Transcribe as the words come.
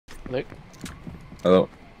Look. Hello.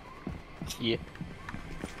 Yeah.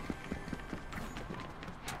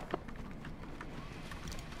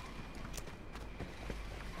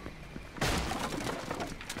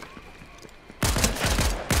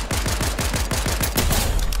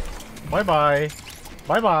 Bye bye.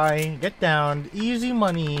 Bye bye. Get down. Easy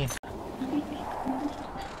money.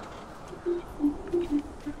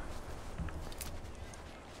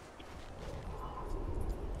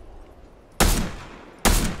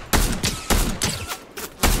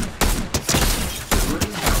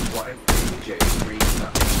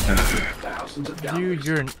 Dude,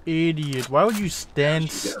 you're an idiot. Why would you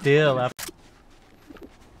stand still after?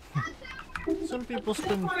 Some people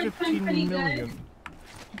spend 15 million.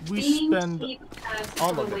 We spend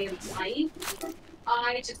all of it.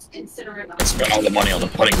 I just consider it. I spent all the money on the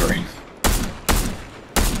putting green.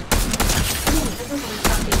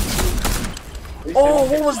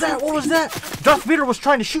 Oh, what was that? What was that? Darth Vader was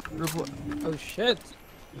trying to shoot. Oh shit.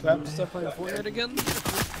 Do I have to start playing Fortnite again?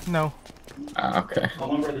 No. Ah, okay.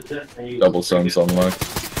 Double suns unlocked.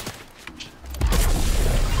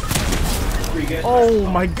 Oh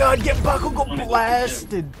my god, get Bakugo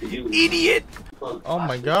blasted! Idiot! Oh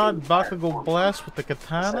my god, Bakugo blast with the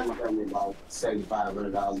katana?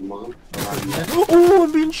 Oh,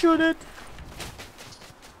 I'm being shot at!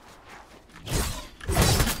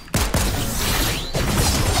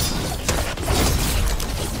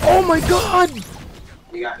 Oh my god!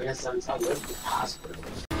 We got some hospital.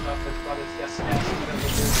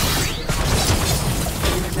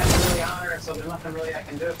 So there's nothing really I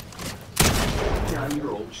can do.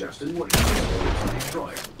 9-year-old Justin Williams lives in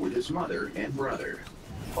Detroit with his mother and brother.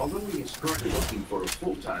 Although he is currently looking for a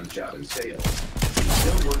full-time job in sales, he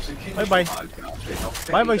still works at Bye bye.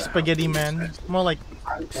 Bye bye, spaghetti man. More like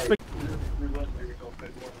spaghetti.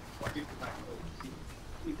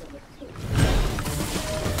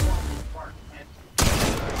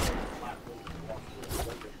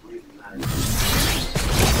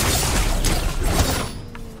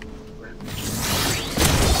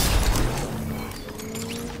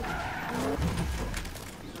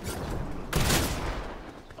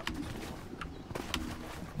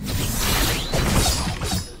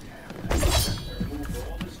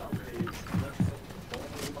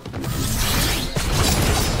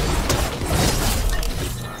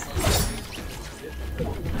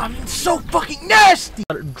 I'm so fucking nasty!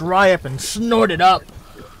 Let it dry up and snort it up.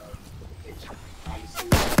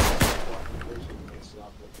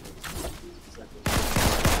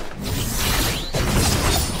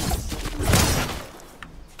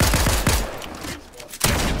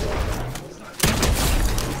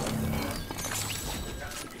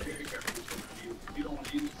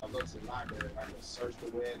 Search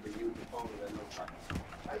the web and use the phone and no try.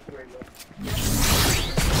 Thank you very much.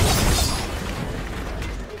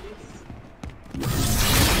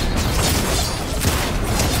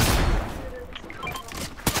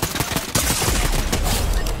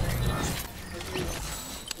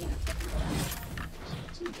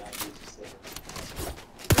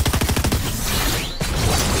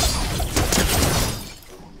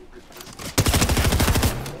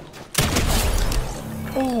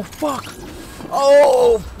 Oh fuck!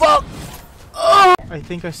 Oh fuck! Oh! I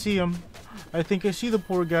think I see him. I think I see the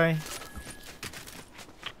poor guy.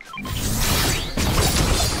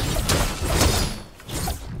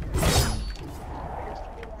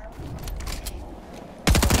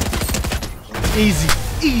 Easy,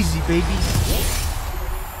 easy, baby.